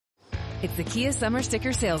It's the Kia Summer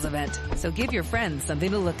Sticker Sales Event, so give your friends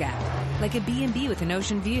something to look at, like a B&B with an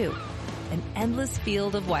ocean view, an endless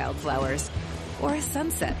field of wildflowers, or a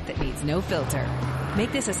sunset that needs no filter.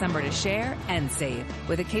 Make this a summer to share and save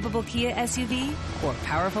with a capable Kia SUV or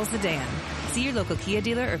powerful sedan. See your local Kia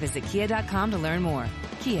dealer or visit kia.com to learn more.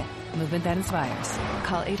 Kia, movement that inspires.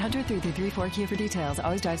 Call 800-3334-KIA for details.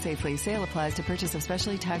 Always drive safely. Sale applies to purchase of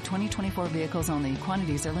specially tagged 2024 vehicles only.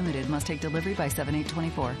 Quantities are limited. Must take delivery by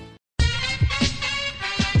 7/8/24.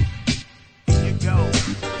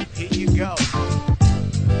 Here you go.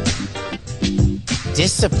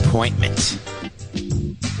 Disappointment.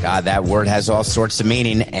 God, that word has all sorts of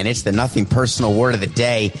meaning, and it's the nothing personal word of the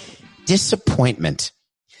day. Disappointment.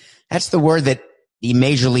 That's the word that the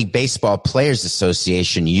Major League Baseball Players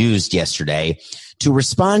Association used yesterday to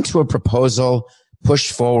respond to a proposal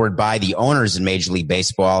pushed forward by the owners in Major League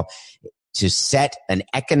Baseball to set an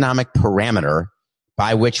economic parameter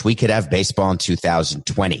by which we could have baseball in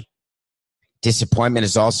 2020. Disappointment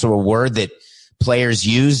is also a word that players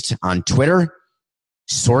used on Twitter,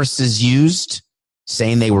 sources used,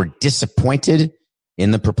 saying they were disappointed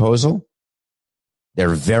in the proposal.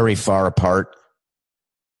 They're very far apart.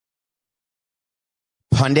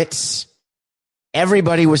 Pundits,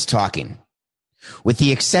 everybody was talking, with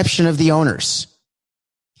the exception of the owners.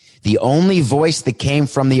 The only voice that came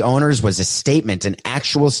from the owners was a statement, an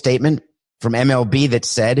actual statement from MLB that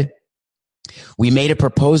said, "We made a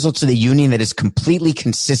proposal to the union that is completely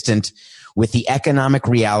consistent with the economic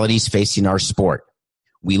realities facing our sport.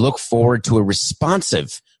 We look forward to a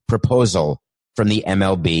responsive proposal from the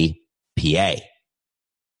MLBPA."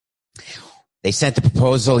 They sent the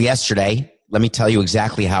proposal yesterday. Let me tell you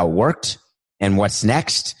exactly how it worked and what's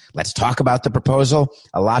next. Let's talk about the proposal.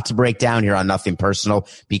 A lot to break down here on Nothing Personal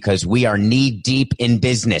because we are knee-deep in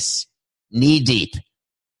business. Knee-deep.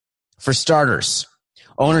 For starters,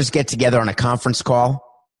 owners get together on a conference call.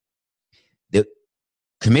 The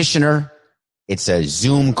commissioner, it's a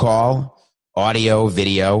Zoom call, audio,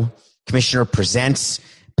 video. Commissioner presents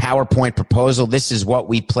PowerPoint proposal. This is what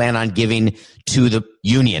we plan on giving to the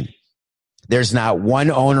union. There's not one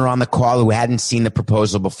owner on the call who hadn't seen the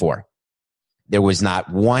proposal before. There was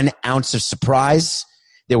not 1 ounce of surprise.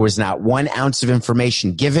 There was not 1 ounce of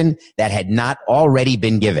information given that had not already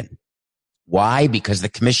been given. Why? Because the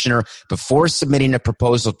commissioner, before submitting a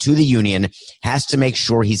proposal to the union, has to make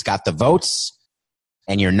sure he's got the votes,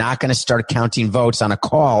 and you're not going to start counting votes on a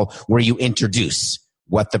call where you introduce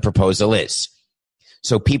what the proposal is.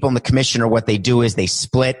 So people in the commissioner, what they do is they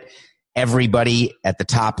split everybody at the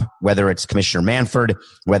top, whether it's Commissioner Manford,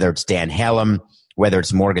 whether it's Dan Halem, whether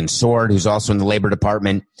it's Morgan Sword, who's also in the Labor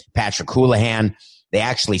Department, Patrick Houlihan. They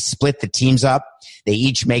actually split the teams up. They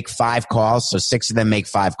each make 5 calls, so 6 of them make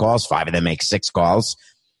 5 calls, 5 of them make 6 calls.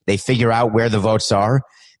 They figure out where the votes are.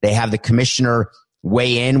 They have the commissioner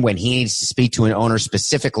weigh in when he needs to speak to an owner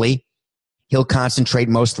specifically. He'll concentrate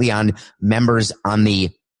mostly on members on the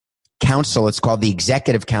council. It's called the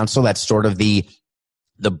Executive Council. That's sort of the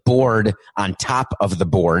board on top of the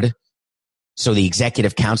board. So the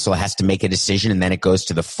Executive Council has to make a decision, and then it goes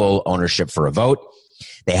to the full ownership for a vote.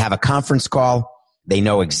 They have a conference call. They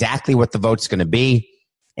know exactly what the vote's going to be,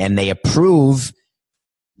 and they approve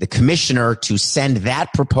the commissioner to send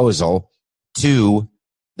that proposal to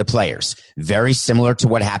the players. Very similar to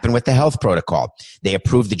what happened with the health protocol. They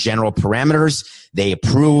approve the general parameters. They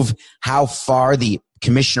approve how far the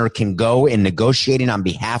commissioner can go in negotiating on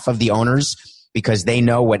behalf of the owners, because they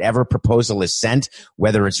know whatever proposal is sent,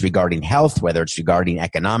 whether it's regarding health, whether it's regarding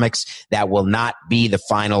economics, that will not be the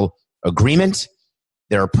final agreement.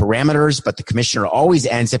 There are parameters, but the commissioner always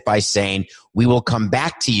ends it by saying, "We will come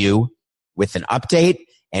back to you with an update,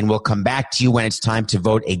 and we'll come back to you when it's time to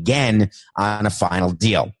vote again on a final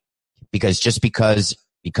deal." Because just because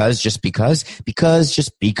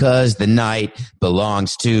the night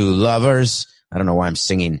belongs to lovers. I don't know why I'm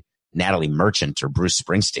singing Natalie Merchant or Bruce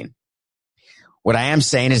Springsteen. What I am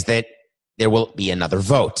saying is that there will be another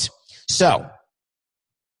vote. So,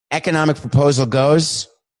 economic proposal goes.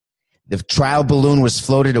 The trial balloon was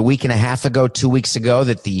floated a week and a half ago, 2 weeks ago,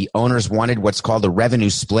 that the owners wanted what's called a revenue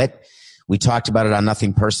split. We talked about it on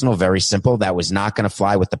Nothing Personal. Very simple. That was not going to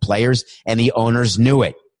fly with the players, and the owners knew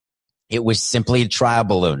it. It was simply a trial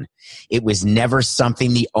balloon. It was never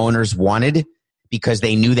something the owners wanted because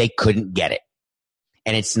they knew they couldn't get it.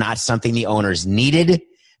 And it's not something the owners needed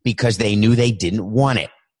because they knew they didn't want it.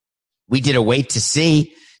 We did a wait to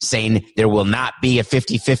see, saying there will not be a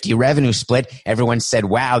 50-50 revenue split. Everyone said,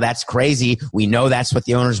 wow, that's crazy. We know that's what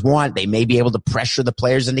the owners want. They may be able to pressure the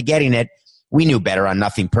players into getting it. We knew better on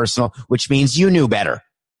Nothing Personal, which means you knew better.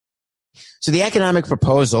 So the economic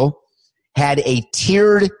proposal had a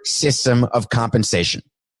tiered system of compensation.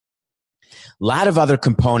 A lot of other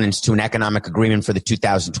components to an economic agreement for the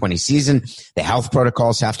 2020 season. The health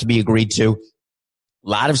protocols have to be agreed to. A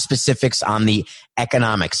lot of specifics on the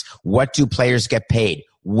economics. What do players get paid?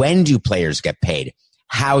 When do players get paid?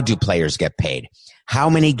 How do players get paid? How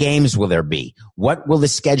many games will there be? What will the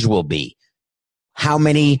schedule be? How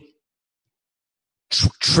many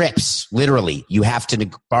trips, literally, you have to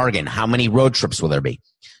bargain? How many road trips will there be?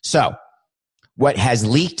 So what has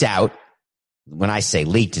leaked out, when I say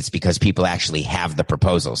leaked, it's because people actually have the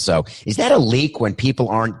proposal. So is that a leak when people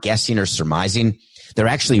aren't guessing or surmising? They're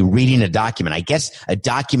actually reading a document. I guess a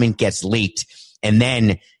document gets leaked and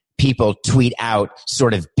then people tweet out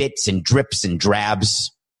sort of bits and drips and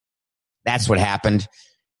drabs. That's what happened.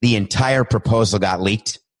 The entire proposal got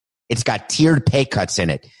leaked. It's got tiered pay cuts in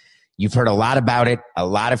it. You've heard a lot about it, a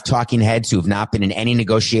lot of talking heads who have not been in any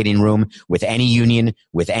negotiating room with any union,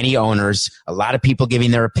 with any owners, a lot of people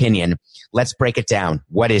giving their opinion. Let's break it down.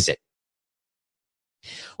 What is it?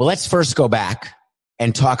 Well, let's first go back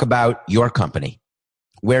and talk about your company,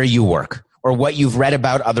 where you work, or what you've read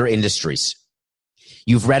about other industries.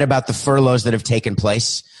 You've read about the furloughs that have taken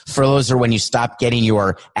place. Furloughs are when you stop getting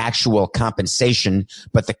your actual compensation,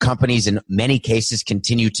 but the companies in many cases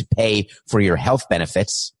continue to pay for your health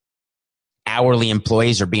benefits. Hourly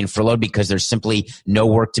employees are being furloughed because there's simply no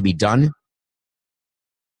work to be done.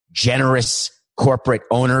 Generous corporate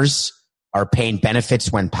owners are paying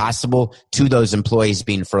benefits when possible to those employees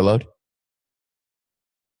being furloughed.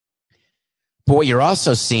 But what you're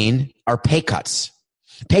also seeing are pay cuts.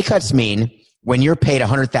 Pay cuts mean when you're paid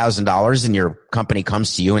 $100,000 and your company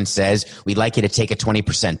comes to you and says, we'd like you to take a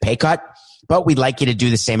 20% pay cut, but we'd like you to do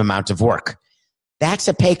the same amount of work. That's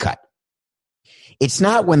a pay cut. It's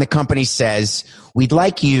not when the company says, we'd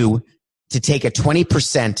like you to take a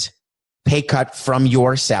 20% pay cut from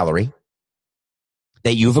your salary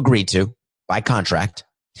that you've agreed to by contract,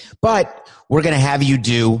 but we're going to have you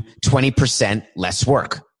do 20% less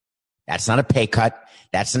work. That's not a pay cut.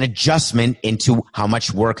 That's an adjustment into how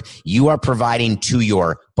much work you are providing to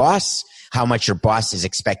your boss, how much your boss is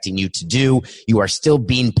expecting you to do. You are still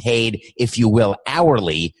being paid, if you will,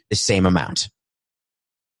 hourly, the same amount.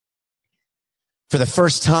 For the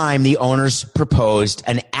first time, the owners proposed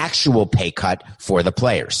an actual pay cut for the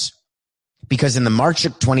players. Because in the March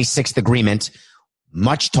 26th agreement,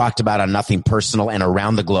 much talked about on Nothing Personal and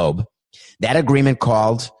around the globe, that agreement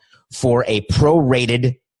called for a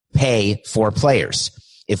prorated pay for players.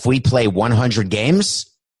 If we play 100 games,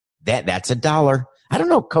 that's $1. I don't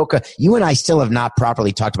know, Coca, you and I still have not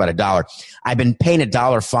properly talked about $1. I've been paying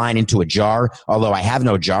 $1 fine into a jar, although I have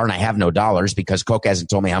no jar and I have no dollars because Coca hasn't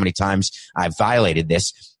told me how many times I've violated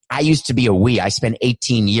this. I used to be a we. I spent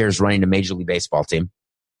 18 years running a Major League Baseball team,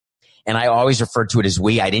 and I always referred to it as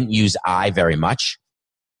we. I didn't use I very much,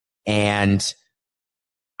 and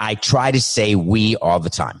I try to say we all the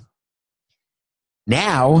time.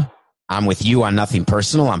 Now, I'm with you on Nothing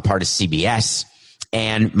Personal. I'm part of CBS.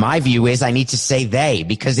 And my view is I need to say they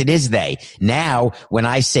because it is they. Now, when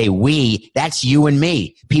I say we, that's you and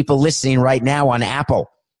me. People listening right now on Apple,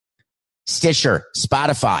 Stitcher,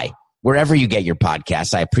 Spotify, wherever you get your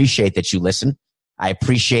podcasts. I appreciate that you listen. I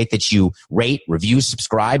appreciate that you rate, review,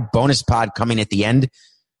 subscribe. Bonus pod coming at the end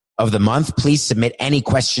of the month. Please submit any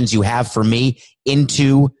questions you have for me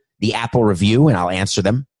into the Apple review and I'll answer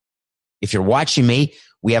them. If you're watching me,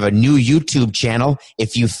 we have a new YouTube channel.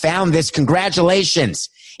 If you found this, congratulations.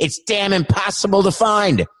 It's damn impossible to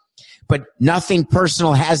find. But Nothing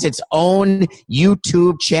Personal has its own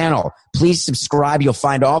YouTube channel. Please subscribe. You'll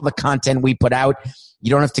find all the content we put out.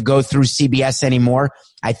 You don't have to go through CBS anymore.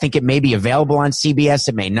 I think it may be available on CBS.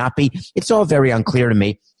 It may not be. It's all very unclear to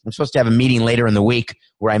me. I'm supposed to have a meeting later in the week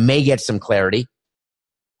where I may get some clarity.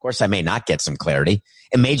 Of course, I may not get some clarity.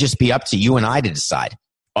 It may just be up to you and I to decide.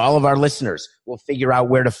 All of our listeners will figure out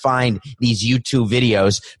where to find these YouTube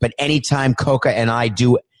videos. But anytime Coca and I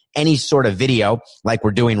do any sort of video like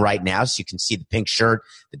we're doing right now, so you can see the pink shirt,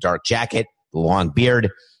 the dark jacket, the long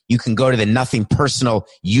beard, you can go to the Nothing Personal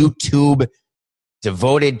YouTube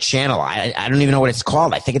devoted channel. I don't even know what it's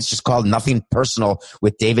called. I think it's just called Nothing Personal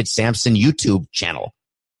with David Sampson YouTube channel.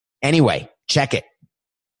 Anyway, check it.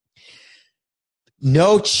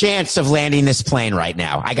 No chance of landing this plane right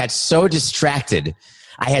now. I got so distracted.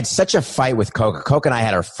 I had such a fight with Coca. Coca and I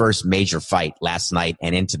had our first major fight last night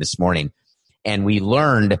and into this morning. And we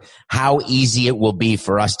learned how easy it will be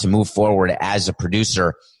for us to move forward as a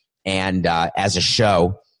producer and as a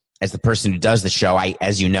show, as the person who does the show.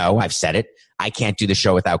 As you know, I've said it, I can't do the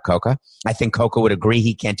show without Coca. I think Coca would agree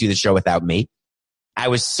he can't do the show without me. I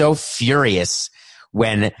was so furious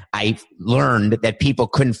when I learned that people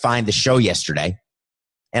couldn't find the show yesterday.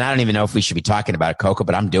 And I don't even know if we should be talking about it, Coco,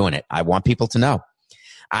 but I'm doing it. I want people to know.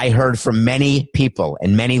 I heard from many people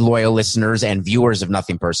and many loyal listeners and viewers of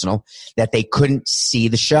Nothing Personal that they couldn't see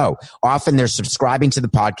the show. Often they're subscribing to the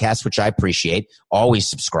podcast, which I appreciate. Always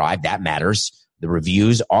subscribe. That matters. The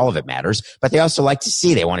reviews, all of it matters. But they also like to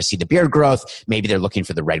see. They want to see the beard growth. Maybe they're looking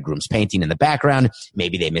for the Red Grooms painting in the background.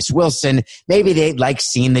 Maybe they miss Wilson. Maybe they like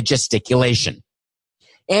seeing the gesticulation.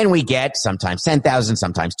 And we get sometimes 10,000,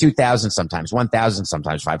 sometimes 2,000, sometimes 1,000,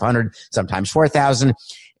 sometimes 500, sometimes 4,000.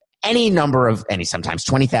 Sometimes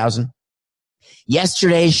 20,000.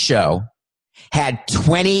 Yesterday's show had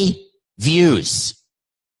 20 views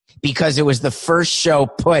because it was the first show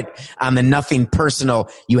put on the Nothing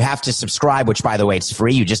Personal. You have to subscribe, which, by the way, it's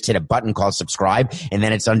free. You just hit a button called subscribe, and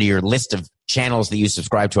then it's under your list of channels that you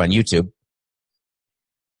subscribe to on YouTube.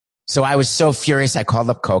 So I was so furious. I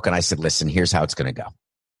called up Coke and I said, listen, here's how it's going to go.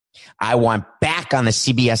 I want back on the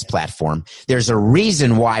CBS platform. There's a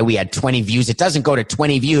reason why we had 20 views. It doesn't go to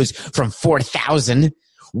 20 views from 4,000.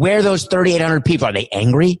 Where are those 3,800 people? Are they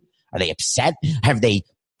angry? Are they upset? Have they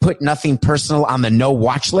put Nothing Personal on the no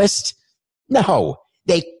watch list? No,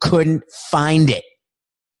 they couldn't find it.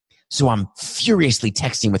 So I'm furiously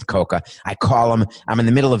texting with Coca. I call him. I'm in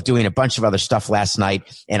the middle of doing a bunch of other stuff last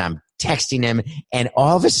night, and I'm texting him, and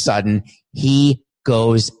all of a sudden, he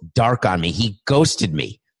goes dark on me. He ghosted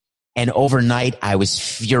me. And overnight, I was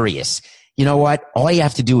furious. You know what? All you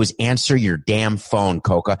have to do is answer your damn phone,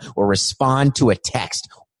 Coca, or respond to a text.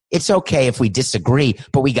 It's okay if we disagree,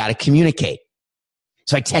 but we got to communicate.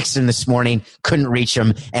 So I texted him this morning, couldn't reach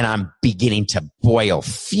him, and I'm beginning to boil,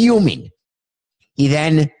 fuming. He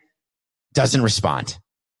then doesn't respond.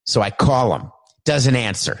 So I call him, doesn't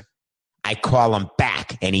answer. I call him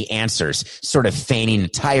back, and he answers, sort of feigning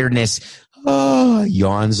tiredness,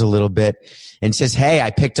 yawns a little bit, and says, hey,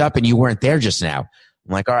 I picked up and you weren't there just now.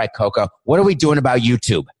 I'm like, all right, Coca, what are we doing about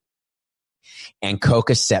YouTube? And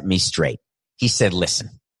Coca set me straight. He said,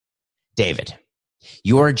 listen, David,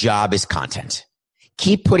 your job is content.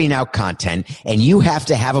 Keep putting out content, and you have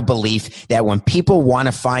to have a belief that when people want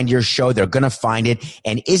to find your show, they're going to find it.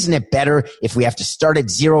 And isn't it better if we have to start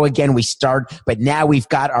at zero again, we start, but now we've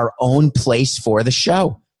got our own place for the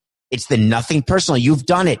show. It's the Nothing Personal. You've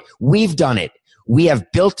done it. We've done it. We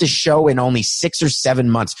have built a show in only 6 or 7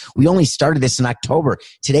 months. We only started this in October.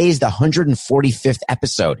 Today is the 145th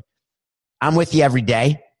episode. I'm with you every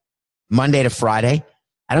day, Monday to Friday.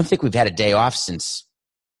 I don't think we've had a day off since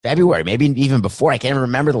February, maybe even before. I can't even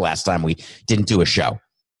remember the last time we didn't do a show.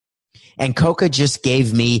 And Coca just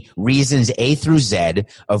gave me reasons A through Z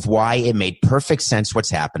of why it made perfect sense what's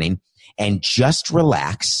happening, and just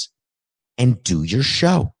relax and do your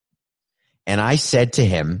show. And I said to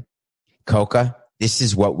him, Coca, this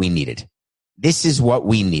is what we needed. This is what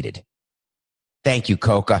we needed. Thank you,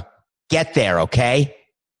 Coca. Get there, okay?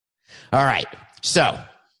 All right. So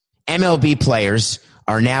MLB players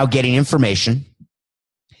are now getting information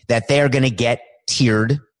that they are going to get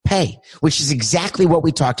tiered pay, which is exactly what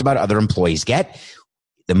we talked about other employees get.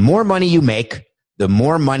 The more money you make, the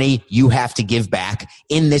more money you have to give back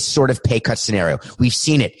in this sort of pay cut scenario. We've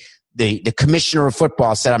seen it. The commissioner of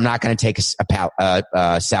football said, I'm not going to take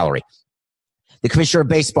a salary. The commissioner of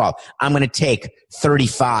baseball, I'm going to take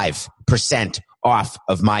 35% off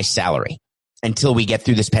of my salary until we get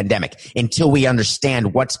through this pandemic, until we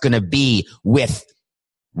understand what's going to be with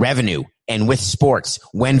revenue and with sports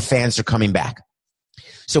when fans are coming back.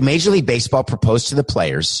 So Major League Baseball proposed to the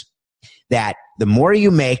players that the more you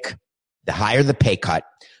make, the higher the pay cut,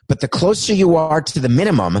 but the closer you are to the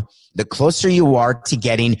minimum, the closer you are to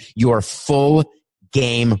getting your full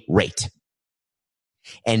game rate.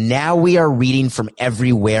 And now we are reading from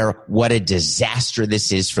everywhere what a disaster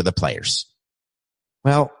this is for the players.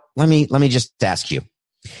 Well, let me just ask you.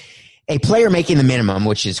 A player making the minimum,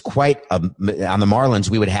 which is quite on the Marlins,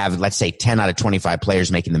 we would have, let's say, 10 out of 25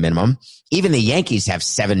 players making the minimum. Even the Yankees have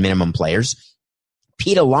 7 minimum players.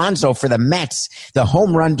 Pete Alonso for the Mets, the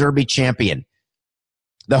home run derby champion,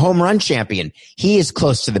 the home run champion, he is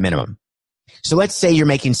close to the minimum. So let's say you're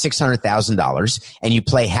making $600,000 and you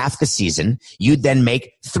play half the season. You'd then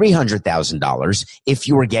make $300,000 if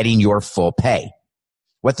you were getting your full pay.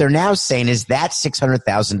 What they're now saying is that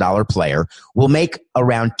 $600,000 player will make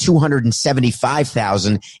around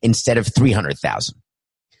 $275,000 instead of $300,000.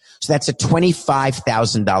 So that's a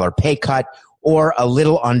 $25,000 pay cut, or a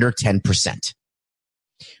little under 10%.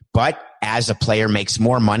 But as a player makes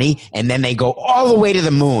more money, and then they go all the way to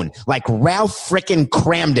the moon, like Ralph frickin'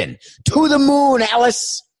 Cramden. To the moon,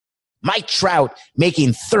 Alice. Mike Trout making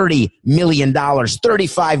 $30 million,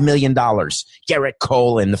 $35 million. Garrett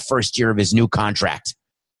Cole in the first year of his new contract.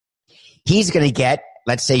 He's going to get,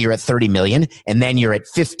 let's say you're at $30 million, and then you're at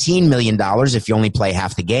 $15 million if you only play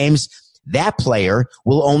half the games. That player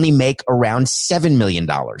will only make around $7 million,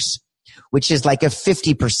 which is like a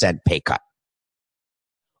 50% pay cut.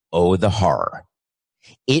 Oh, the horror.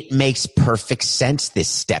 It makes perfect sense, this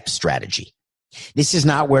step strategy. This is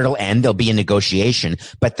not where it'll end. There'll be a negotiation,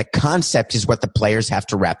 but the concept is what the players have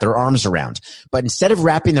to wrap their arms around. But instead of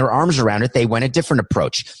wrapping their arms around it, they went a different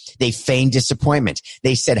approach. They feigned disappointment.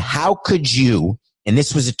 They said, how could you, and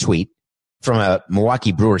this was a tweet from a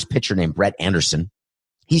Milwaukee Brewers pitcher named Brett Anderson.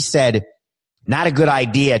 He said, not a good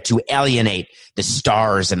idea to alienate the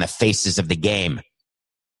stars and the faces of the game.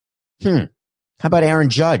 How about Aaron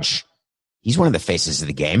Judge? He's one of the faces of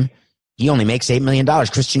the game. He only makes $8 million.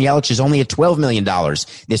 Christian Yelich is only at $12 million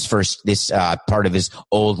this part of his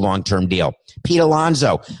old long-term deal. Pete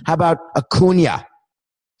Alonso. How about Acuna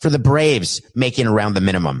for the Braves making around the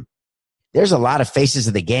minimum? There's a lot of faces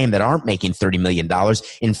of the game that aren't making $30 million.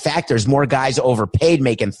 In fact, there's more guys overpaid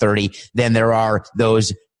making 30 than there are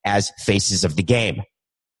those as faces of the game.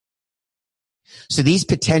 So these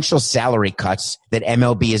potential salary cuts that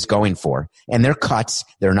MLB is going for, and they're cuts,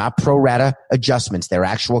 they're not pro rata adjustments, they're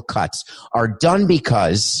actual cuts, are done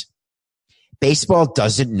because baseball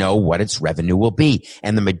doesn't know what its revenue will be.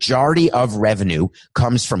 And the majority of revenue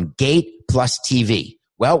comes from gate plus TV.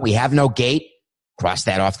 Well, we have no gate. Cross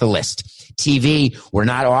that off the list. TV, we're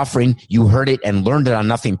not offering. You heard it and learned it on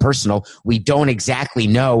Nothing Personal. We don't exactly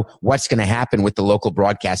know what's going to happen with the local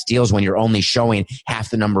broadcast deals when you're only showing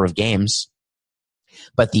half the number of games.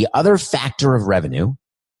 But the other factor of revenue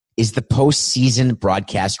is the postseason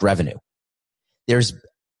broadcast revenue. There's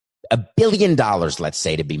 $1 billion, let's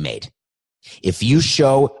say, to be made. If you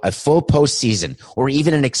show a full postseason or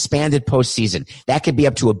even an expanded postseason, that could be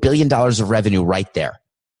up to $1 billion of revenue right there.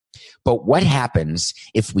 But what happens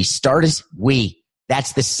if we start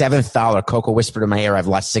that's the seventh dollar. Coco whispered in my ear, I've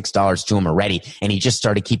lost $6 to him already, and he just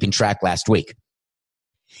started keeping track last week.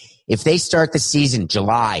 If they start the season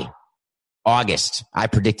July, August, I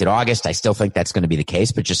predicted August. I still think that's going to be the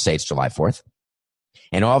case, but just say it's July 4th.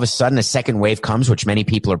 And all of a sudden, a second wave comes, which many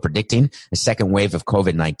people are predicting, a second wave of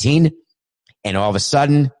COVID-19. And all of a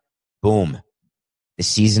sudden, boom, the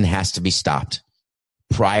season has to be stopped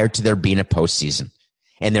prior to there being a postseason.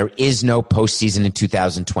 And there is no postseason in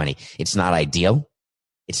 2020. It's not ideal.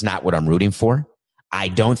 It's not what I'm rooting for. I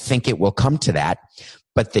don't think it will come to that.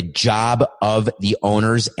 But the job of the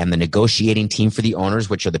owners and the negotiating team for the owners,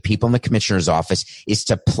 which are the people in the commissioner's office, is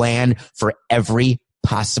to plan for every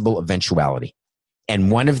possible eventuality.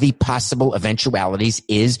 And one of the possible eventualities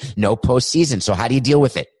is no postseason. So how do you deal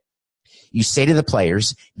with it? You say to the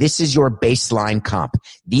players, this is your baseline comp.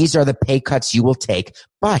 These are the pay cuts you will take.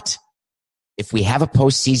 But if we have a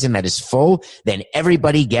postseason that is full, then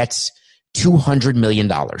everybody gets $200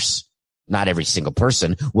 million. Not every single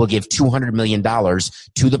person will give $200 million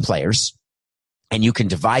to the players. And you can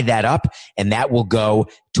divide that up, and that will go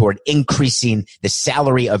toward increasing the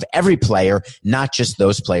salary of every player, not just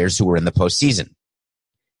those players who were in the postseason.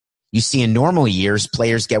 You see, in normal years,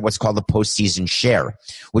 players get what's called the postseason share,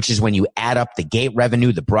 which is when you add up the gate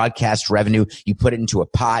revenue, the broadcast revenue, you put it into a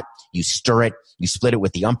pot, you stir it, you split it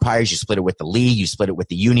with the umpires, you split it with the league, you split it with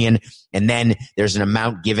the union, and then there's an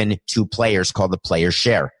amount given to players called the player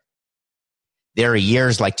share. There are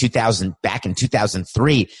years like back in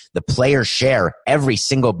 2003, the player share, every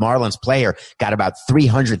single Marlins player got about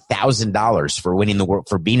 $300,000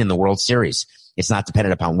 for being in the World Series. It's not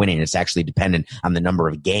dependent upon winning. It's actually dependent on the number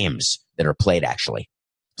of games that are played, actually.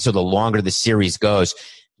 So the longer the series goes,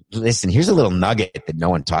 listen, here's a little nugget that no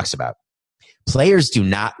one talks about. Players do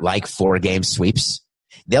not like 4-game sweeps.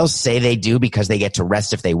 They'll say they do because they get to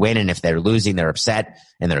rest if they win, and if they're losing, they're upset,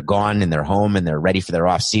 and they're gone, and they're home, and they're ready for their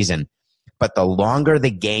off season. But the longer the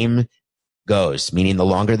game goes, meaning the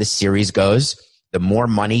longer the series goes, the more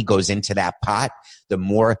money goes into that pot, the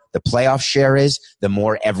more the playoff share is, the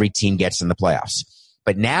more every team gets in the playoffs.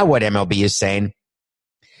 But now what MLB is saying,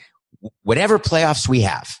 whatever playoffs we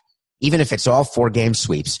have, even if it's all 4-game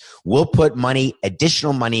sweeps, we'll put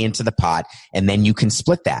additional money into the pot, and then you can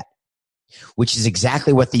split that, which is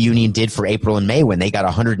exactly what the union did for April and May when they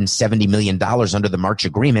got $170 million under the March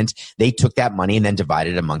agreement. They took that money and then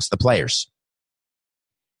divided it amongst the players.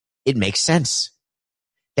 It makes sense.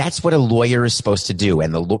 That's what a lawyer is supposed to do.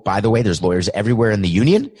 And by the way, there's lawyers everywhere in the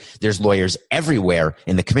union. There's lawyers everywhere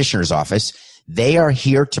in the commissioner's office. They are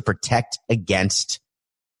here to protect against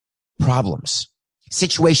problems,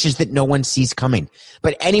 situations that no one sees coming.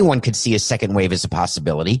 But anyone could see a second wave as a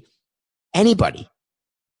possibility. Anybody.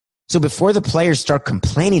 So before the players start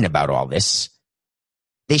complaining about all this,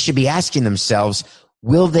 they should be asking themselves,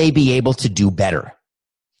 will they be able to do better?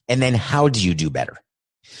 And then how do you do better?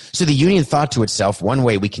 So the union thought to itself, one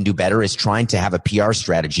way we can do better is trying to have a PR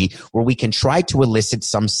strategy where we can try to elicit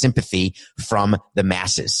some sympathy from the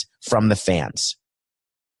masses, from the fans.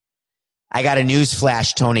 I got a news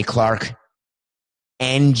flash, Tony Clark.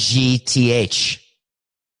 NGTH.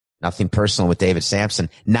 Nothing personal with David Sampson.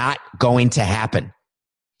 Not going to happen.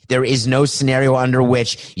 There is no scenario under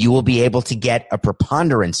which you will be able to get a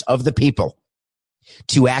preponderance of the people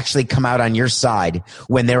to actually come out on your side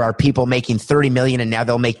when there are people making 30 million and now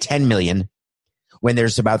they'll make 10 million, when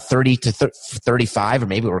there's about 30 to 35 or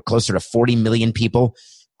maybe we're closer to 40 million people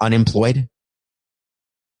unemployed,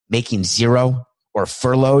 making zero or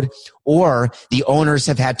furloughed, or the owners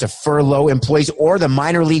have had to furlough employees, or the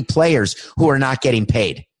minor league players who are not getting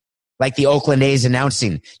paid. Like the Oakland A's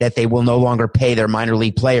announcing that they will no longer pay their minor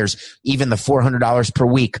league players even the $400 per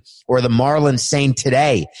week, or the Marlins saying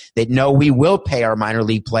today that no, we will pay our minor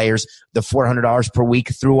league players the $400 per week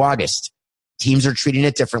through August. Teams are treating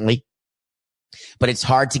it differently, but it's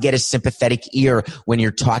hard to get a sympathetic ear when you're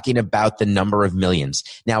talking about the number of millions.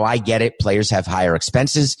 Now, I get it. Players have higher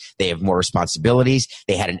expenses. They have more responsibilities.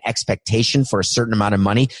 They had an expectation for a certain amount of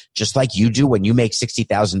money, just like you do. When you make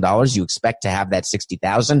 $60,000, you expect to have that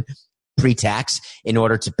 $60,000 pre-tax in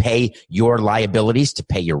order to pay your liabilities, to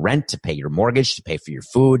pay your rent, to pay your mortgage, to pay for your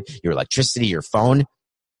food, your electricity, your phone.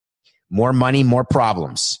 More money, more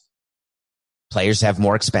problems. Players have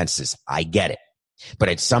more expenses. I get it. But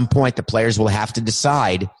at some point, the players will have to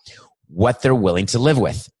decide what they're willing to live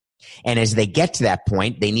with. And as they get to that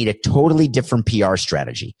point, they need a totally different PR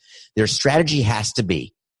strategy. Their strategy has to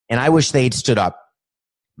be, and I wish they had stood up,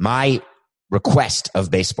 my request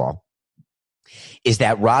of baseball is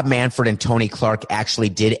that Rob Manfred and Tony Clark actually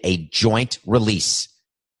did a joint release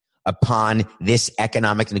upon this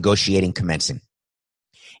economic negotiating commencing.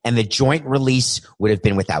 And the joint release would have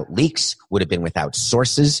been without leaks, would have been without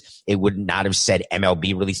sources. It would not have said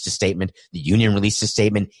MLB released a statement, the union released a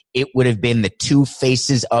statement. It would have been the two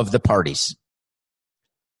faces of the parties.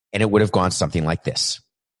 And it would have gone something like this.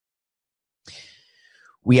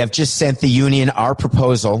 We have just sent the union our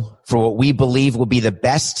proposal for what we believe will be the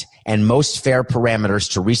best and most fair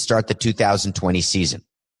parameters to restart the 2020 season.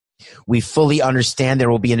 We fully understand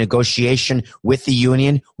there will be a negotiation with the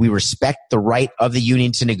union. We respect the right of the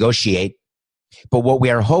union to negotiate. But what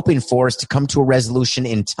we are hoping for is to come to a resolution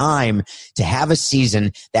in time to have a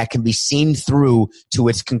season that can be seen through to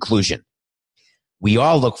its conclusion. We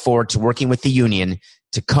all look forward to working with the union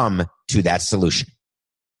to come to that solution.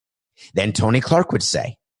 Then Tony Clark would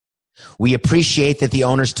say, we appreciate that the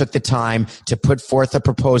owners took the time to put forth a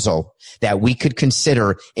proposal that we could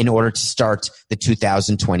consider in order to start the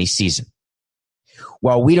 2020 season.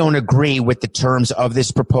 While we don't agree with the terms of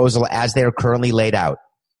this proposal as they are currently laid out,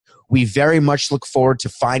 we very much look forward to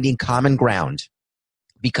finding common ground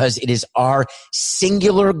because it is our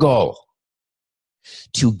singular goal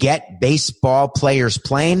to get baseball players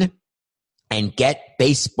playing and get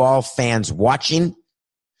baseball fans watching,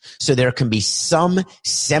 so there can be some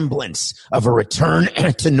semblance of a return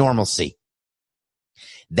to normalcy.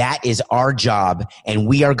 That is our job, and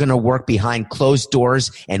we are going to work behind closed doors,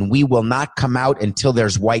 and we will not come out until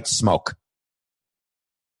there's white smoke.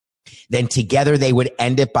 Then together they would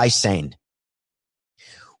end it by saying,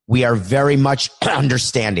 we are very much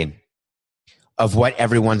understanding of what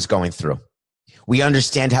everyone's going through. We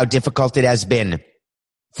understand how difficult it has been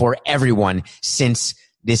for everyone since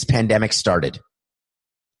this pandemic started.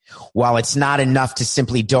 While it's not enough to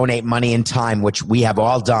simply donate money and time, which we have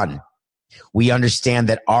all done, we understand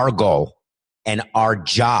that our goal and our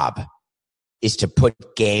job is to put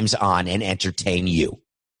games on and entertain you.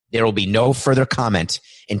 There will be no further comment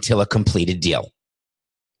until a completed deal.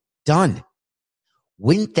 Done.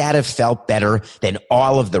 Wouldn't that have felt better than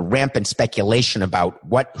all of the rampant speculation about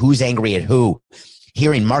who's angry at who?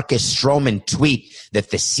 Hearing Marcus Stroman tweet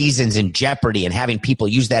that the season's in jeopardy and having people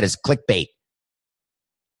use that as clickbait.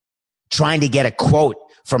 Trying to get a quote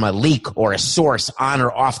from a leak or a source on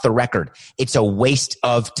or off the record. It's a waste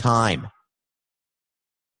of time.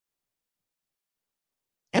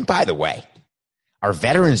 And by the way, are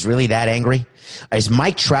veterans really that angry? Is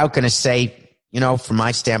Mike Trout going to say, from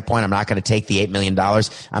my standpoint, I'm not going to take the $8 million.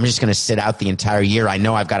 I'm just going to sit out the entire year. I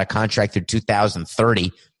know I've got a contract through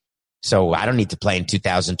 2030, so I don't need to play in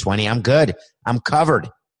 2020. I'm good. I'm covered.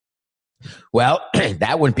 Well,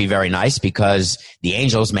 that wouldn't be very nice because the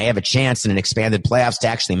Angels may have a chance in an expanded playoffs to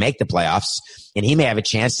actually make the playoffs, and he may have a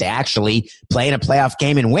chance to actually play in a playoff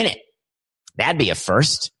game and win it. That'd be a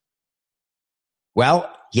first.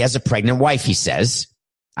 Well, he has a pregnant wife, he says,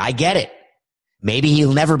 I get it. Maybe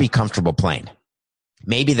he'll never be comfortable playing.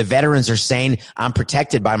 Maybe the veterans are saying, I'm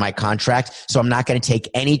protected by my contract, so I'm not going to take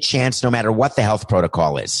any chance no matter what the health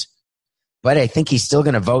protocol is. But I think he's still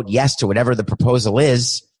going to vote yes to whatever the proposal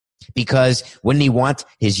is, because wouldn't he want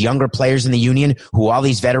his younger players in the union, who all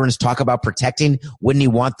these veterans talk about protecting, wouldn't he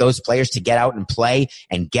want those players to get out and play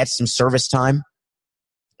and get some service time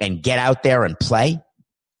and get out there and play?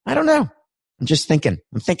 I don't know. I'm just thinking.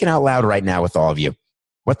 I'm thinking out loud right now with all of you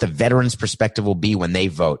what the veterans' perspective will be when they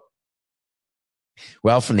vote.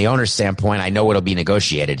 Well, from the owner's standpoint, I know what'll be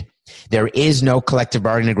negotiated. There is no collective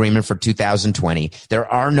bargaining agreement for 2020. There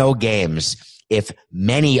are no games if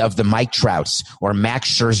many of the Mike Trouts or Max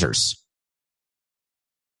Scherzers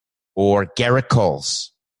or Garrett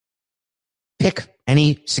Coles, pick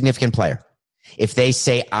any significant player, if they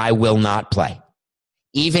say, I will not play,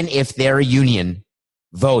 even if their union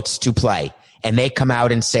votes to play and they come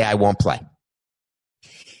out and say, I won't play.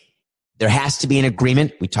 There has to be an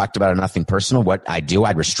agreement. We talked about nothing personal. What I do,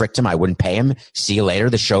 I'd restrict him. I wouldn't pay him. See you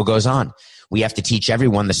later. The show goes on. We have to teach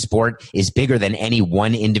everyone the sport is bigger than any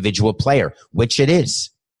one individual player, which it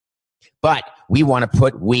is. But we want to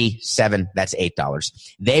put, that's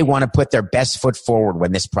 $8. They want to put their best foot forward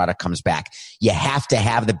when this product comes back. You have to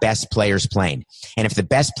have the best players playing. And if the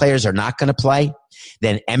best players are not going to play,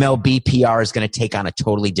 then MLB PR is going to take on a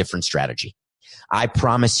totally different strategy. I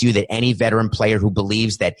promise you that any veteran player who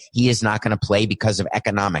believes that he is not going to play because of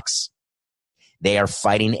economics, they are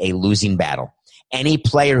fighting a losing battle. Any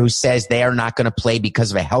player who says they are not going to play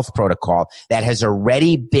because of a health protocol that has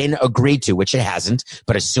already been agreed to, which it hasn't,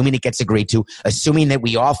 but assuming it gets agreed to, assuming that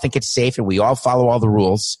we all think it's safe and we all follow all the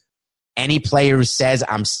rules, any player who says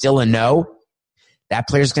I'm still a no, that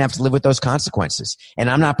player's going to have to live with those consequences. And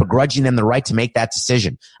I'm not begrudging them the right to make that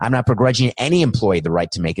decision. I'm not begrudging any employee the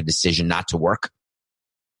right to make a decision not to work.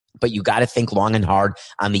 But you got to think long and hard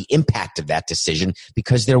on the impact of that decision,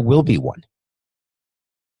 because there will be one.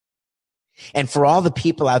 And for all the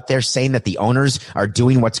people out there saying that the owners are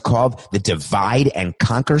doing what's called the divide and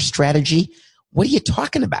conquer strategy, what are you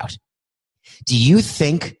talking about? Do you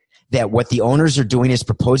think that what the owners are doing is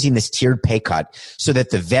proposing this tiered pay cut so that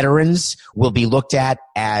the veterans will be looked at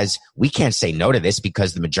as, we can't say no to this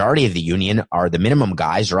because the majority of the union are the minimum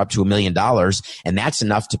guys are up to $1 million, and that's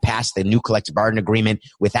enough to pass the new collective bargaining agreement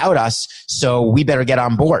without us, so we better get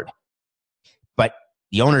on board. But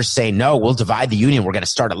the owners say, no, we'll divide the union. We're going to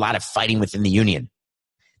start a lot of fighting within the union.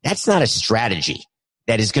 That's not a strategy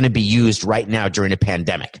that is going to be used right now during a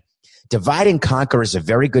pandemic. Divide and conquer is a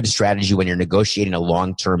very good strategy when you're negotiating a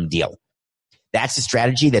long-term deal. That's a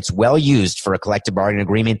strategy that's well used for a collective bargaining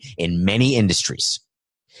agreement in many industries.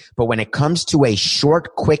 But when it comes to a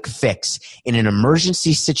short, quick fix in an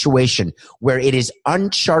emergency situation where it is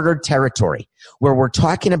uncharted territory, where we're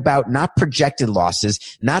talking about not projected losses,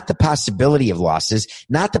 not the possibility of losses,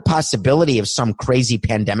 not the possibility of some crazy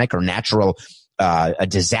pandemic or natural a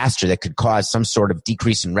disaster that could cause some sort of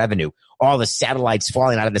decrease in revenue, all the satellites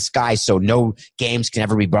falling out of the sky so no games can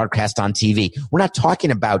ever be broadcast on TV. We're not talking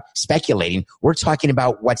about speculating. We're talking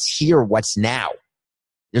about what's here, what's now.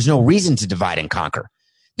 There's no reason to divide and conquer.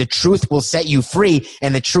 The truth will set you free,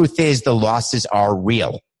 and the truth is the losses are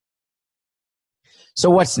real. So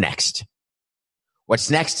what's next? What's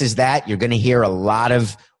next is that you're going to hear a lot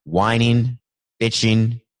of whining,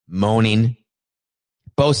 bitching, moaning.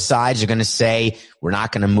 Both sides are going to say, we're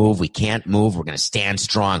not going to move. We can't move. We're going to stand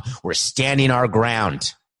strong. We're standing our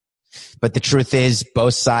ground. But the truth is,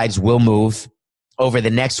 both sides will move. Over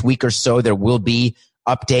the next week or so, there will be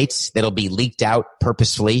updates that'll be leaked out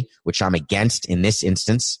purposefully, which I'm against in this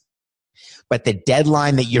instance. But the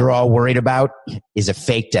deadline that you're all worried about is a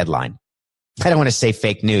fake deadline. I don't want to say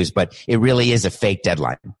fake news, but it really is a fake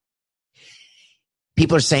deadline.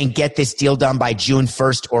 People are saying, get this deal done by June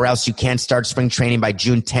 1st, or else you can't start spring training by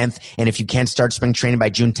June 10th. And if you can't start spring training by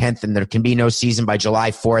June 10th, then there can be no season by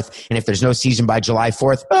July 4th. And if there's no season by July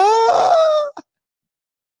 4th,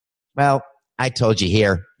 well, I told you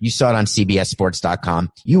here. You saw it on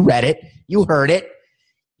CBSSports.com. You read it. You heard it.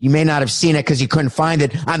 You may not have seen it because you couldn't find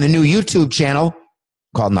it on the new YouTube channel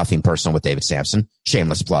called Nothing Personal with David Sampson.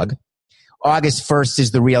 Shameless plug. August 1st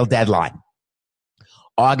is the real deadline.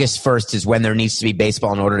 August 1st is when there needs to be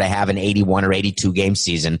baseball in order to have an 81 or 82 game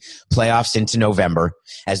season. Playoffs into November.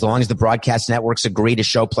 As long as the broadcast networks agree to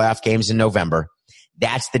show playoff games in November,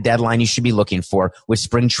 that's the deadline you should be looking for, with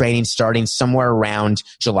spring training starting somewhere around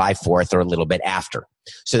July 4th or a little bit after.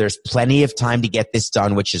 So there's plenty of time to get this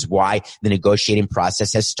done, which is why the negotiating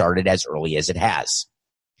process has started as early as it has.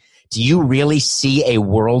 Do you really see a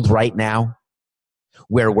world right now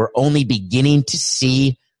where we're only beginning to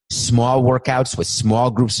see small workouts with small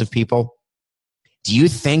groups of people? Do you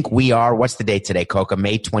think we are, what's the date today, Coca?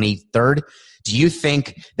 May 23rd? Do you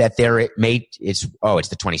think that it's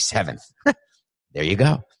the 27th. There you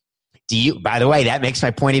go. By the way, that makes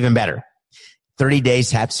my point even better. 30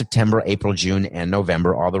 days have September, April, June, and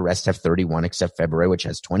November. All the rest have 31 except February, which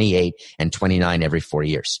has 28 and 29 every 4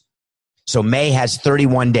 years. So May has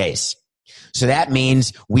 31 days. So that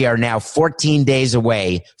means we are now 14 days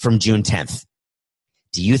away from June 10th.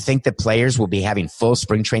 Do you think that players will be having full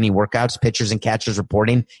spring training workouts, pitchers and catchers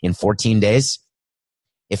reporting in 14 days?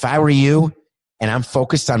 If I were you and I'm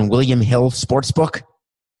focused on William Hill Sportsbook,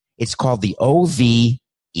 it's called the OVER.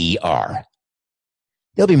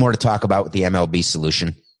 There'll be more to talk about with the MLB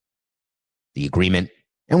solution, the agreement,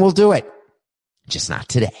 and we'll do it. Just not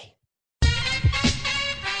today.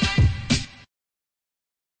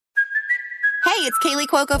 Hey, it's Kaylee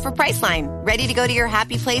Cuoco for Priceline. Ready to go to your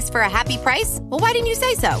happy place for a happy price? Well, why didn't you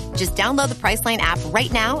say so? Just download the Priceline app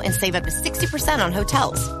right now and save up to 60% on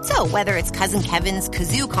hotels. So whether it's Cousin Kevin's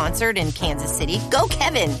Kazoo Concert in Kansas City, go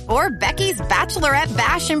Kevin, or Becky's Bachelorette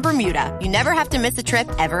Bash in Bermuda, you never have to miss a trip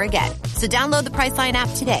ever again. So download the Priceline app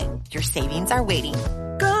today. Your savings are waiting.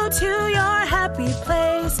 Go to your happy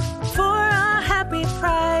place for a happy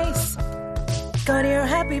price. Go to your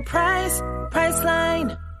happy price,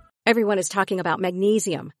 Priceline. Everyone is talking about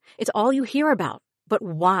magnesium. It's all you hear about. But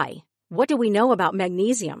why? What do we know about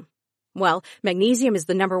magnesium? Well, magnesium is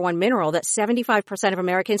the number one mineral that 75% of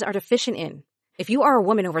Americans are deficient in. If you are a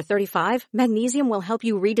woman over 35, magnesium will help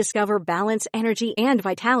you rediscover balance, energy, and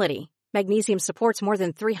vitality. Magnesium supports more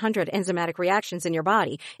than 300 enzymatic reactions in your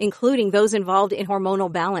body, including those involved in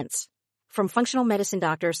hormonal balance. From functional medicine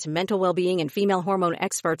doctors to mental well-being and female hormone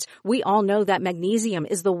experts, we all know that magnesium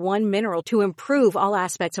is the one mineral to improve all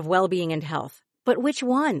aspects of well-being and health. But which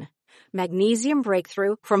one? Magnesium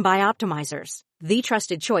Breakthrough from Bioptimizers, the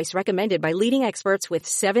trusted choice recommended by leading experts with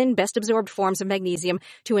 7 best-absorbed forms of magnesium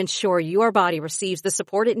to ensure your body receives the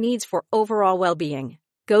support it needs for overall well-being.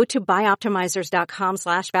 Go to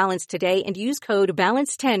bioptimizers.com/balance today and use code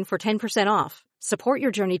BALANCE10 for 10% off. Support your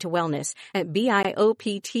journey to wellness at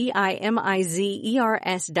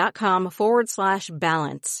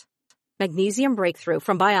bioptimizers.com/balance. Magnesium Breakthrough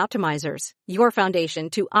from Bioptimizers, your foundation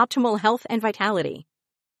to optimal health and vitality.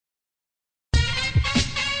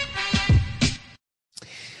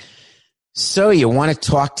 So you want to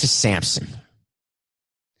talk to Samson.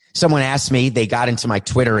 Someone asked me, they got into my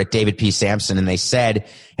Twitter at David P. Samson, and they said,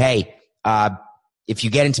 hey, if you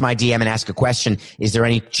get into my DM and ask a question, is there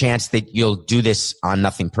any chance that you'll do this on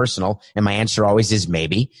Nothing Personal? And my answer always is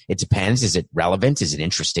maybe. It depends. Is it relevant? Is it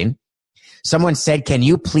interesting? Someone said, can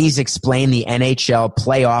you please explain the NHL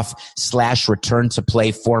playoff/return to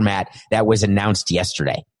play format that was announced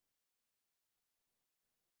yesterday?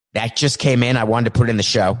 That just came in. I wanted to put it in the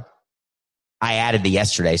show. I added the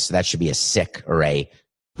yesterday, so that should be a sick array.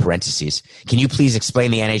 Parentheses. Can you please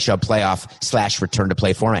explain the NHL playoff/return to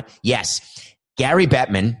play format? Yes. Gary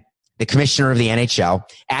Bettman, the commissioner of the NHL,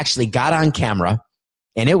 actually got on camera,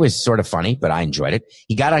 and it was sort of funny, but I enjoyed it.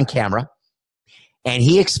 He got on camera, and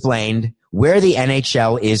he explained where the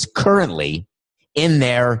NHL is currently in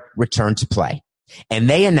their return to play. And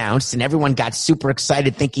they announced, and everyone got super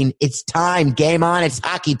excited thinking, it's time, game on, it's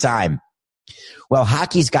hockey time. Well,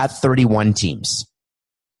 hockey's got 31 teams.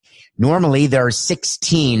 Normally, there are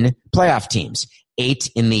 16 playoff teams, 8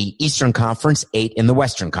 in the Eastern Conference, 8 in the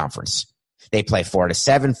Western Conference. They play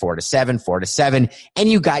 4-7, 4-7, 4-7, and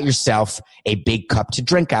you got yourself a big cup to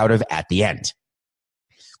drink out of at the end.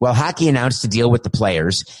 Well, hockey announced to deal with the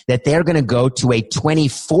players that they're going to go to a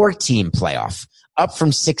 24-team playoff, up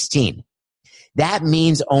from 16. That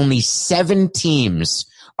means only 7 teams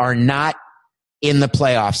are not in the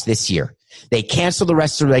playoffs this year. They canceled the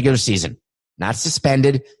rest of the regular season. Not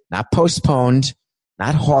suspended, not postponed,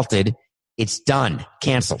 not halted. It's done,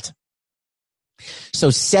 canceled. So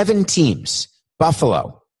 7 teams,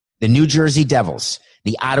 Buffalo, the New Jersey Devils,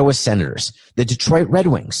 the Ottawa Senators, the Detroit Red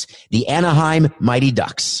Wings, the Anaheim Mighty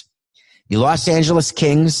Ducks, the Los Angeles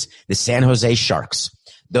Kings, the San Jose Sharks.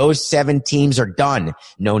 Those 7 teams are done.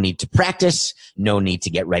 No need to practice. No need to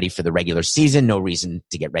get ready for the regular season. No reason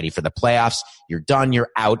to get ready for the playoffs. You're done.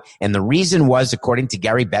 You're out. And the reason was, according to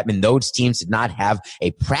Gary Bettman, those teams did not have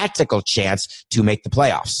a practical chance to make the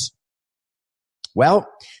playoffs. Well,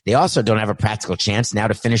 they also don't have a practical chance now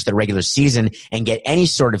to finish the regular season and get any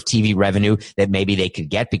sort of TV revenue that maybe they could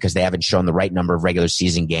get because they haven't shown the right number of regular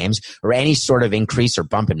season games or any sort of increase or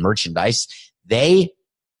bump in merchandise. They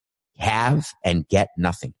have and get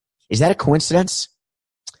nothing. Is that a coincidence?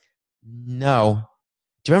 No.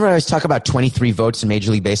 Do you remember I always talk about 23 votes in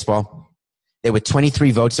Major League Baseball? That with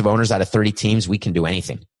 23 votes of owners out of 30 teams, we can do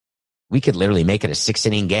anything. We could literally make it a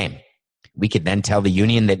 6-inning game. We could then tell the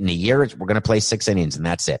union that in a year, we're going to play 6 innings, and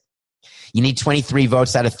that's it. You need 23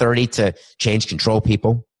 votes out of 30 to change control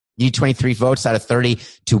people. You need 23 votes out of 30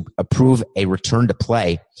 to approve a return to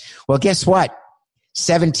play. Well, guess what?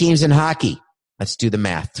 7 teams in hockey. Let's do the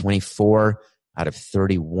math. 24 out of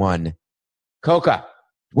 31. Coca,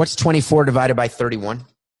 what's 24 divided by 31?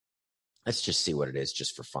 Let's just see what it is,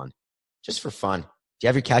 just for fun. Just for fun. Do you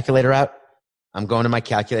have your calculator out? I'm going to my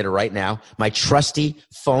calculator right now, my trusty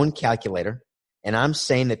phone calculator, and I'm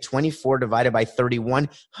saying that 24 divided by 31,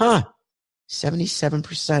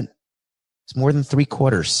 77%. It's more than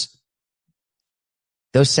 3/4.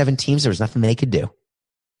 Those 7 teams, there was nothing they could do.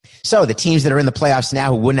 So the teams that are in the playoffs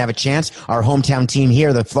now who wouldn't have a chance, our hometown team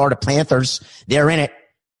here, the Florida Panthers, they're in it.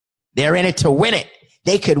 They're in it to win it.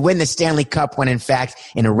 They could win the Stanley Cup when, in fact,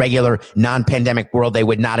 in a regular non-pandemic world, they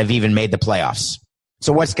would not have even made the playoffs.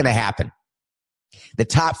 So what's going to happen? The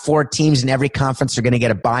top 4 teams in every conference are going to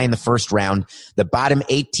get a bye in the first round. The bottom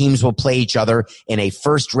 8 teams will play each other in a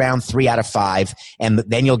first round 3 out of 5. And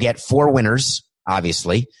then you'll get 4 winners,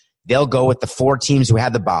 obviously. They'll go with the 4 teams who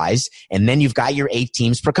have the byes. And then you've got your 8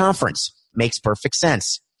 teams per conference. Makes perfect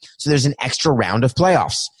sense. So there's an extra round of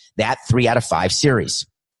playoffs. That 3 out of 5 series.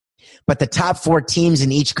 But the top 4 teams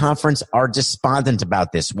in each conference are despondent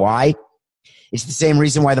about this. Why? It's the same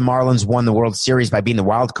reason why the Marlins won the World Series by being the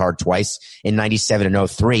wild card twice in 97 and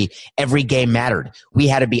 03. Every game mattered. We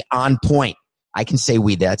had to be on point. I can say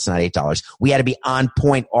we, that's not $8. We had to be on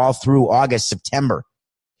point all through August, September.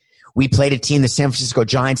 We played a team, the San Francisco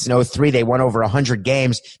Giants in 03. They won over 100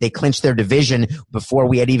 games. They clinched their division before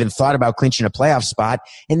we had even thought about clinching a playoff spot.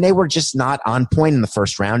 And they were just not on point in the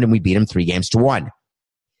first round, and we beat them 3-1.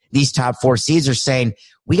 These top 4 seeds are saying,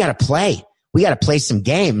 we got to play. We got to play some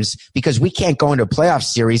games because we can't go into a playoff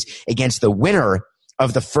series against the winner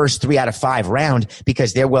of the first 3 out of 5 round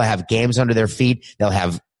because they will have games under their feet. They'll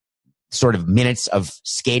have sort of minutes of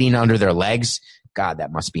skating under their legs. God,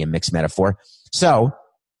 that must be a mixed metaphor. So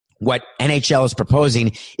what NHL is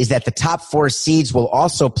proposing is that the top 4 seeds will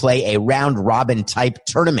also play a round robin type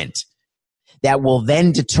tournament that will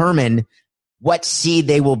then determine what seed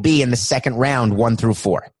they will be in the second round, 1 through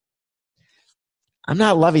 4. I'm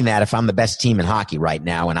not loving that if I'm the best team in hockey right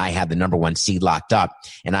now and I have the number 1 seed locked up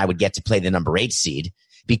and I would get to play the number 8 seed,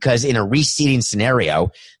 because in a reseeding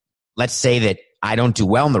scenario, let's say that I don't do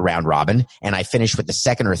well in the round robin and I finish with the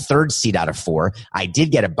 2nd or 3rd seed out of 4. I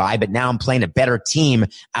did get a bye, but now I'm playing a better team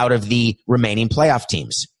out of the remaining playoff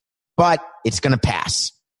teams. But it's going to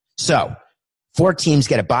pass. So 4 teams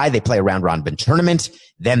get a bye. They play a round robin tournament.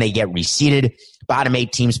 Then they get reseeded. Bottom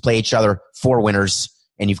 8 teams play each other, 4 winners,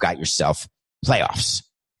 and you've got yourself playoffs.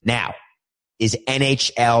 Now, is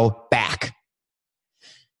NHL back?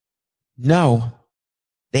 No.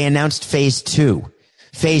 They announced phase 2.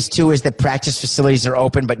 Phase 2 is that practice facilities are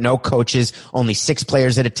open, but no coaches, only 6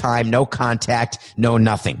 players at a time, no contact, no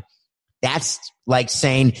nothing. That's like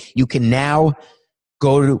saying you can now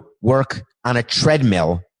go to work on a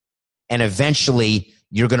treadmill and eventually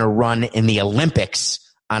you're going to run in the Olympics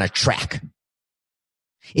on a track.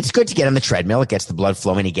 It's good to get on the treadmill. It gets the blood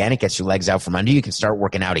flowing again. It gets your legs out from under you. You can start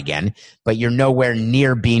working out again, but you're nowhere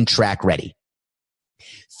near being track ready.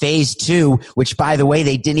 Phase 2, which, by the way,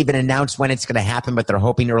 they didn't even announce when it's going to happen, but they're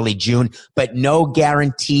hoping early June, but no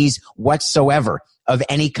guarantees whatsoever of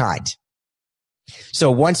any kind. So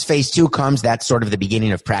once phase 2 comes, that's sort of the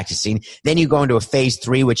beginning of practicing. Then you go into a phase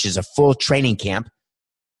 3, which is a full training camp.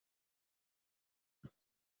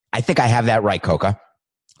 I think I have that right, Coca.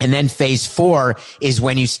 And then phase 4 is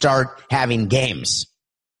when you start having games.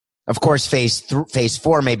 Of course, phase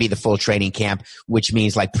 4 may be the full training camp, which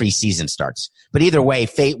means like preseason starts. But either way,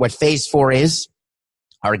 what phase 4 is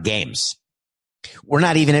are games. We're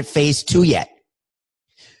not even at phase 2 yet.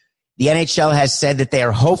 The NHL has said that they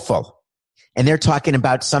are hopeful, and they're talking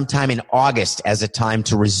about sometime in August as a time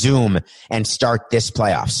to resume and start this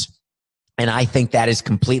playoffs. And I think that is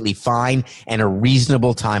completely fine and a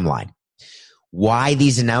reasonable timeline. Why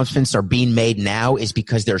these announcements are being made now is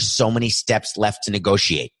because there's so many steps left to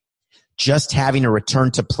negotiate. Just having a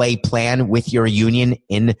return to play plan with your union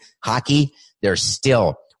in hockey, there's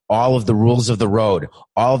still all of the rules of the road,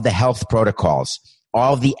 all of the health protocols,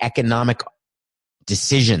 all of the economic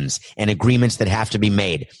decisions and agreements that have to be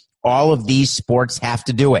made. All of these sports have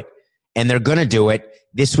to do it, and they're going to do it.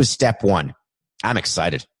 This was step 1. I'm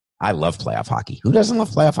excited. I love playoff hockey. Who doesn't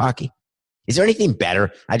love playoff hockey? Is there anything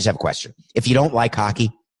better? I just have a question. If you don't like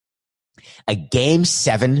hockey, a game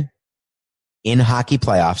 7 in hockey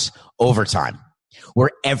playoffs, overtime, where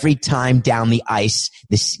every time down the ice,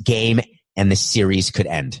 this game and the series could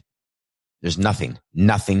end. There's nothing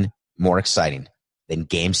more exciting than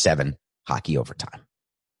game 7 hockey overtime.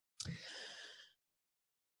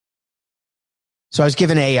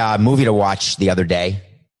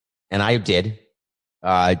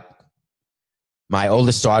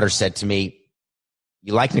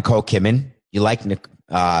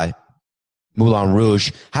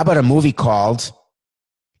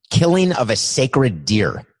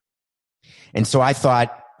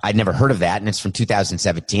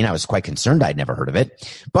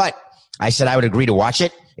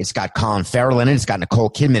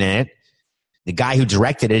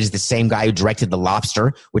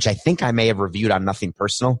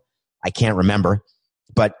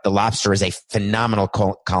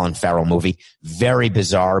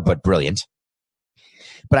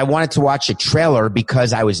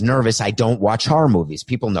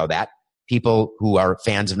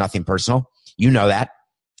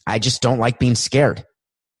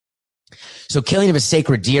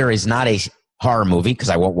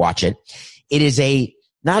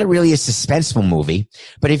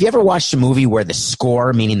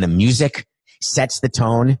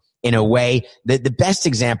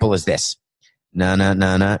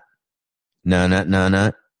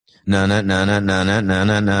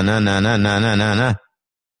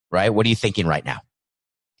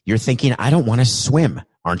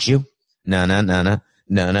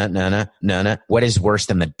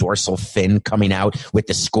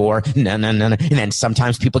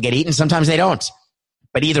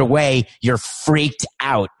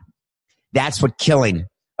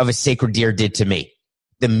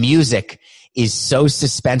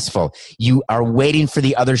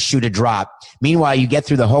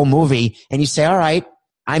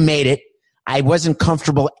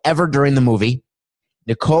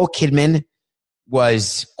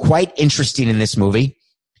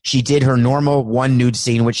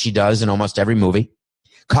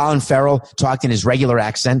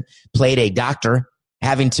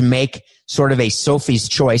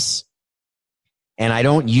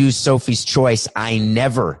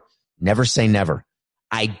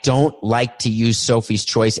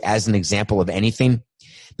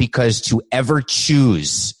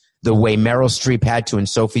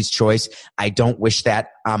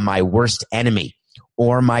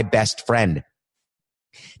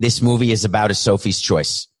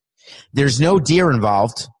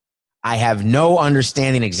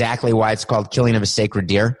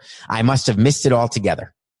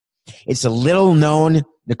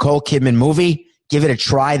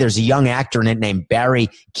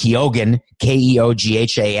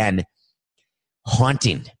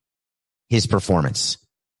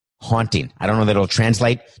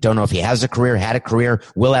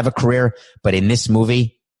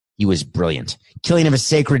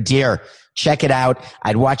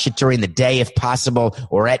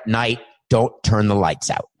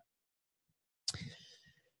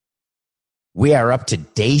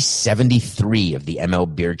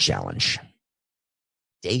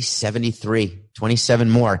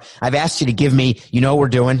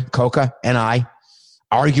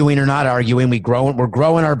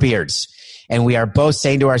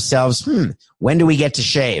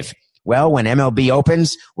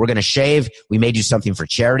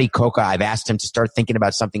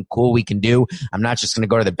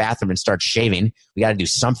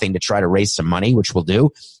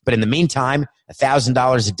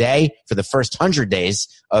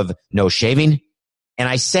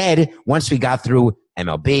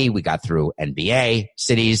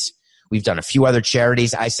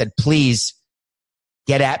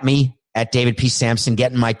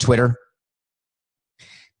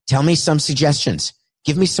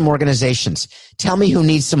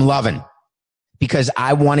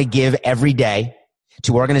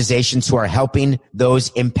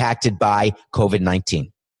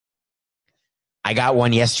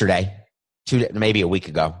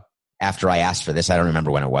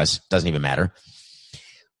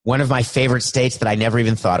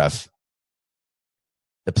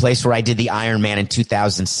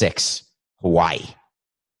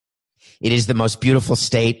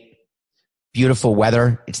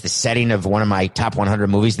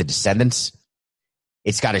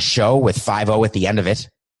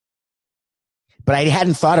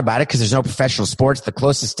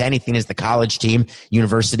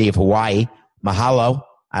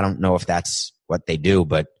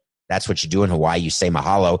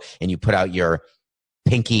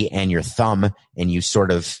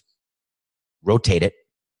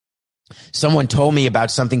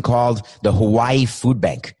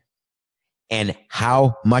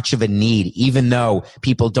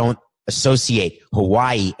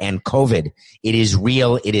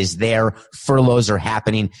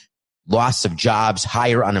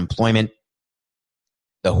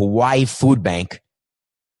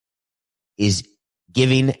 is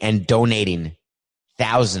giving and donating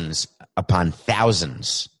thousands upon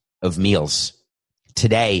thousands of meals.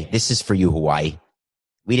 Today, this is for you, Hawaii.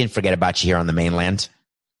 We didn't forget about you here on the mainland.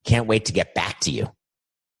 Can't wait to get back to you.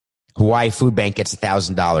 Hawaii Food Bank gets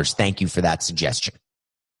 $1,000. Thank you for that suggestion.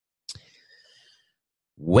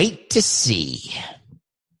 Wait to see.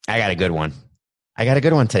 I got a good one.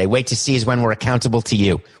 Today. Wait to see is when we're accountable to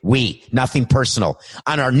you. We, Nothing Personal,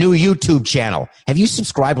 on our new YouTube channel. Have you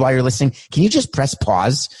subscribed while you're listening? Can you just press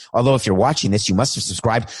pause? Although if you're watching this, you must have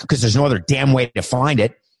subscribed because there's no other damn way to find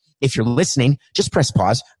it. If you're listening, just press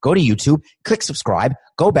pause, go to YouTube, click subscribe,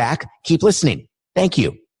 go back, keep listening. Thank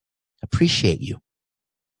you. Appreciate you.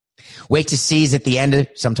 Wait to see is at the end,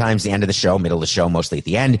 sometimes the end of the show, middle of the show, mostly at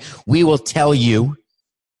the end. We will tell you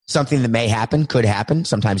something that may happen, could happen.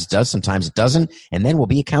 Sometimes it does, sometimes it doesn't. And then we'll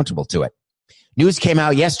be accountable to it. News came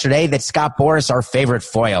out yesterday that Scott Boras, our favorite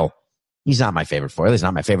foil, he's not my favorite foil. He's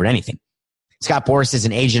not my favorite anything. Scott Boras is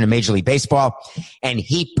an agent in Major League Baseball, and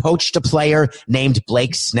he poached a player named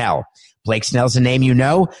Blake Snell. Blake Snell's a name you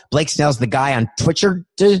know. Blake Snell's the guy on Twitch.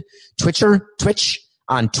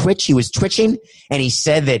 On Twitch, he was twitching, and he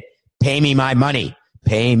said that, pay me my money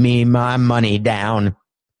down.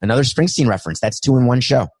 Another Springsteen reference. That's 2 in 1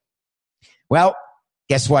 show. Well,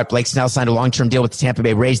 guess what? Blake Snell signed a long-term deal with the Tampa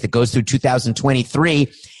Bay Rays that goes through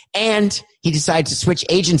 2023, and he decided to switch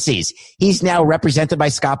agencies. He's now represented by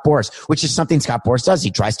Scott Boras, which is something Scott Boras does.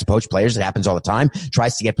 He tries to poach players. It happens all the time.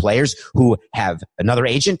 Tries to get players who have another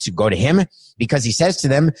agent to go to him because he says to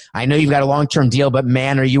them, I know you've got a long-term deal, but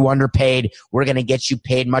man, are you underpaid? We're going to get you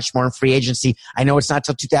paid much more in free agency. I know it's not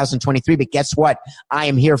till 2023, but guess what? I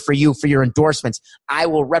am here for you, for your endorsements. I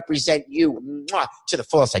will represent you to the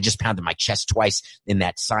fullest. I just pounded my chest twice in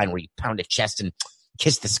that sign where you pound a chest and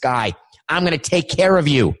kiss the sky. I'm going to take care of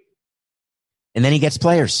you. And then he gets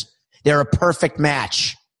players. They're a perfect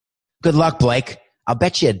match. Good luck, Blake. I'll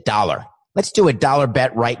bet you $1. Let's do $1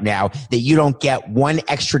 bet right now that you don't get $1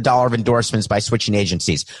 extra of endorsements by switching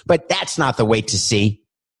agencies. But that's not the way to see.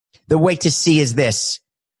 The way to see is this.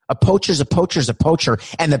 A poacher's a poacher's a poacher,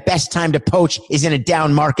 and the best time to poach is in a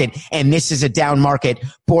down market, and this is a down market.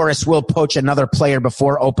 Boras will poach another player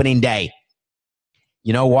before opening day.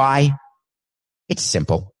 You know why? It's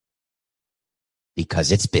simple.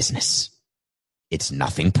 Because it's business. It's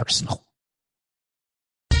nothing personal.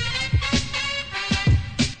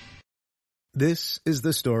 This is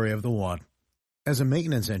the story of the one. As a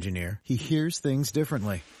maintenance engineer, he hears things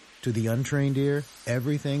differently. To the untrained ear,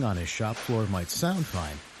 everything on his shop floor might sound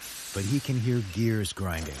fine, but he can hear gears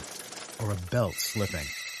grinding or a belt slipping.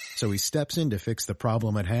 So he steps in to fix the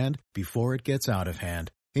problem at hand before it gets out of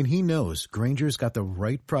hand. And he knows Grainger's got the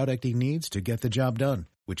right product he needs to get the job done,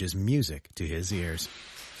 which is music to his ears.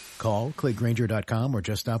 Call, click Grainger.com, or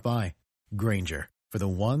just stop by. Grainger, for the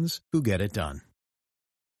ones who get it done.